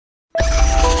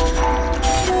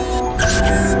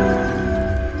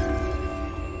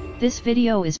This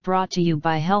video is brought to you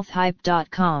by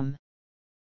healthhype.com.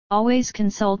 Always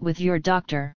consult with your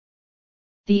doctor.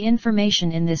 The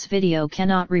information in this video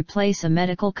cannot replace a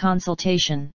medical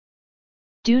consultation.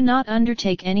 Do not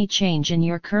undertake any change in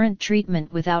your current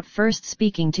treatment without first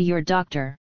speaking to your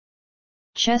doctor.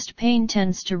 Chest pain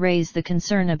tends to raise the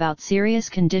concern about serious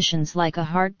conditions like a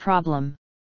heart problem.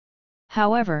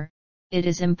 However, it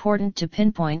is important to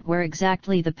pinpoint where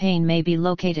exactly the pain may be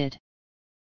located.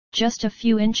 Just a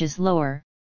few inches lower,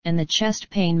 and the chest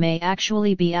pain may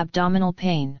actually be abdominal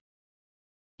pain.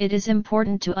 It is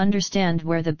important to understand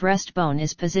where the breastbone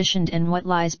is positioned and what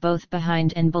lies both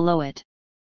behind and below it.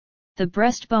 The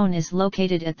breastbone is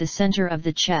located at the center of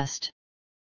the chest.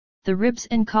 The ribs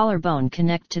and collarbone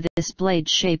connect to this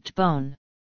blade-shaped bone.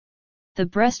 The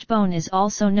breastbone is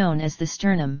also known as the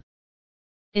sternum.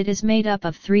 It is made up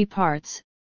of three parts: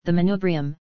 the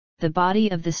manubrium, the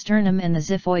body of the sternum, and the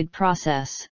xiphoid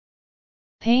process.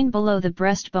 Pain below the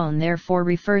breastbone therefore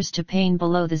refers to pain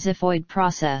below the xiphoid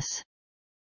process.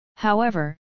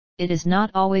 However, it is not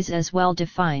always as well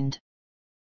defined.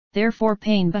 Therefore,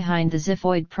 pain behind the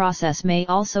xiphoid process may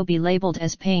also be labeled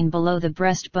as pain below the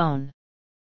breastbone.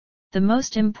 The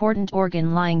most important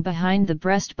organ lying behind the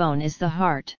breastbone is the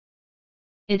heart.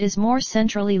 It is more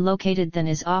centrally located than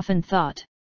is often thought.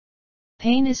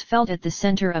 Pain is felt at the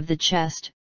center of the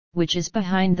chest, which is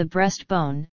behind the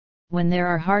breastbone, when there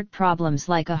are heart problems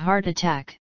like a heart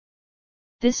attack.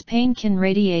 This pain can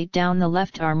radiate down the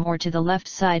left arm or to the left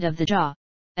side of the jaw,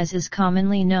 as is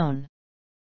commonly known.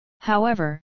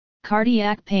 However,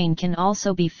 cardiac pain can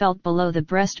also be felt below the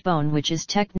breastbone, which is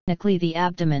technically the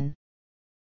abdomen.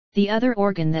 The other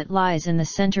organ that lies in the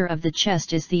center of the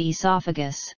chest is the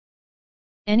esophagus.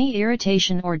 Any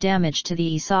irritation or damage to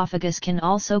the esophagus can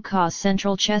also cause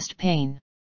central chest pain.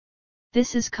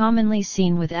 This is commonly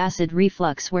seen with acid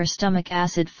reflux, where stomach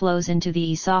acid flows into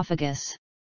the esophagus.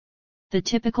 The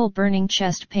typical burning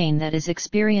chest pain that is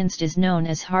experienced is known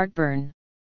as heartburn.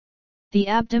 The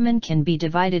abdomen can be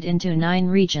divided into 9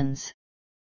 regions.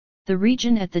 The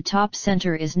region at the top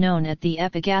center is known as the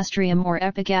epigastrium or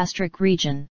epigastric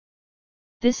region.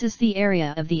 This is the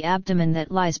area of the abdomen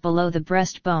that lies below the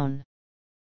breastbone.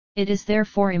 It is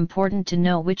therefore important to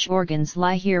know which organs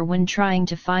lie here when trying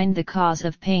to find the cause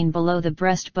of pain below the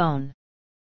breastbone.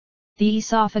 The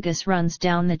esophagus runs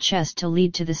down the chest to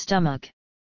lead to the stomach.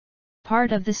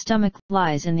 Part of the stomach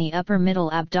lies in the upper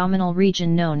middle abdominal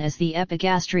region known as the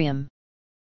epigastrium.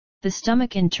 The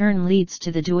stomach in turn leads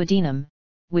to the duodenum,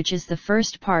 which is the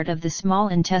first part of the small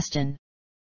intestine.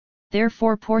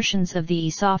 Therefore, portions of the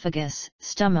esophagus,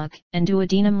 stomach, and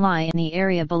duodenum lie in the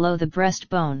area below the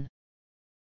breastbone.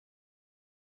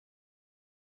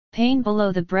 Pain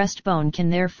below the breastbone can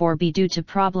therefore be due to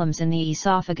problems in the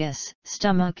esophagus,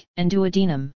 stomach, and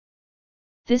duodenum.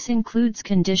 This includes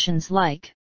conditions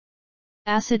like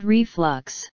acid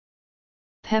reflux,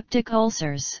 peptic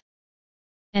ulcers,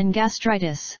 and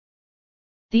gastritis.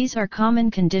 These are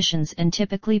common conditions and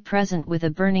typically present with a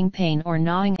burning pain or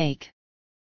gnawing ache.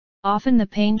 Often the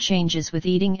pain changes with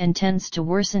eating and tends to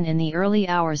worsen in the early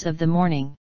hours of the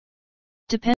morning.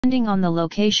 Depending on the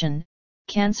location,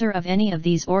 cancer of any of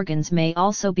these organs may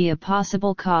also be a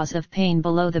possible cause of pain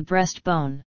below the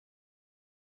breastbone.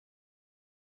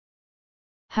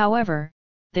 However,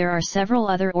 there are several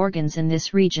other organs in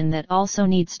this region that also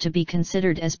needs to be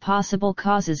considered as possible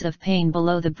causes of pain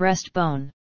below the breastbone.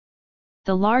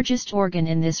 The largest organ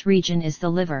in this region is the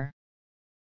liver.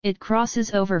 It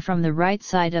crosses over from the right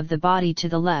side of the body to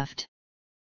the left.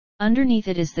 Underneath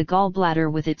it is the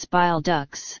gallbladder with its bile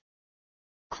ducts.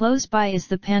 Close by is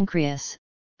the pancreas,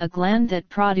 a gland that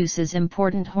produces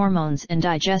important hormones and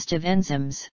digestive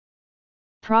enzymes.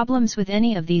 Problems with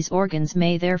any of these organs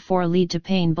may therefore lead to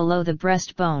pain below the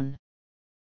breastbone.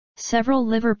 Several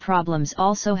liver problems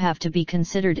also have to be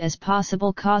considered as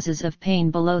possible causes of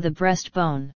pain below the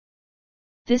breastbone.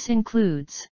 This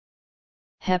includes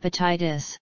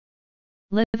hepatitis,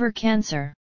 liver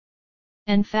cancer,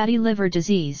 and fatty liver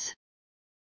disease.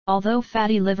 Although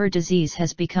fatty liver disease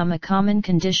has become a common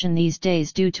condition these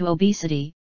days due to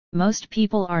obesity, most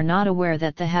people are not aware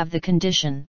that they have the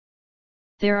condition.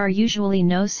 There are usually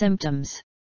no symptoms.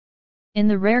 In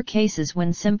the rare cases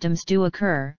when symptoms do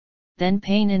occur, then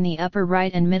pain in the upper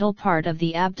right and middle part of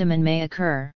the abdomen may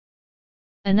occur.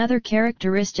 Another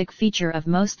characteristic feature of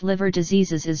most liver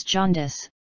diseases is jaundice,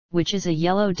 which is a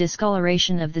yellow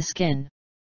discoloration of the skin.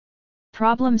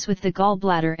 Problems with the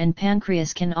gallbladder and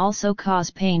pancreas can also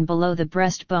cause pain below the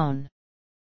breastbone.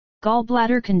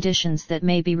 Gallbladder conditions that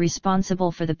may be responsible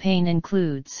for the pain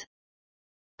includes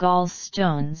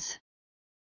gallstones,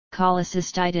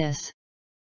 cholecystitis,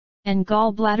 and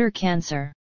gallbladder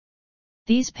cancer.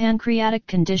 These pancreatic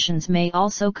conditions may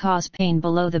also cause pain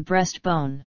below the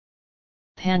breastbone.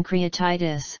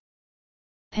 Pancreatitis,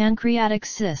 pancreatic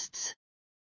cysts,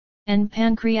 and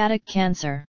pancreatic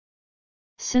cancer.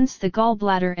 Since the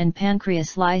gallbladder and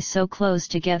pancreas lie so close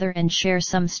together and share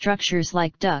some structures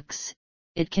like ducts,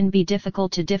 it can be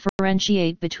difficult to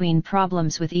differentiate between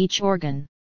problems with each organ.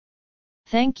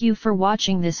 Thank you for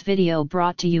watching this video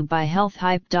brought to you by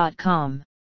healthhype.com.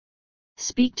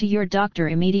 Speak to your doctor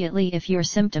immediately if your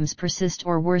symptoms persist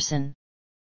or worsen.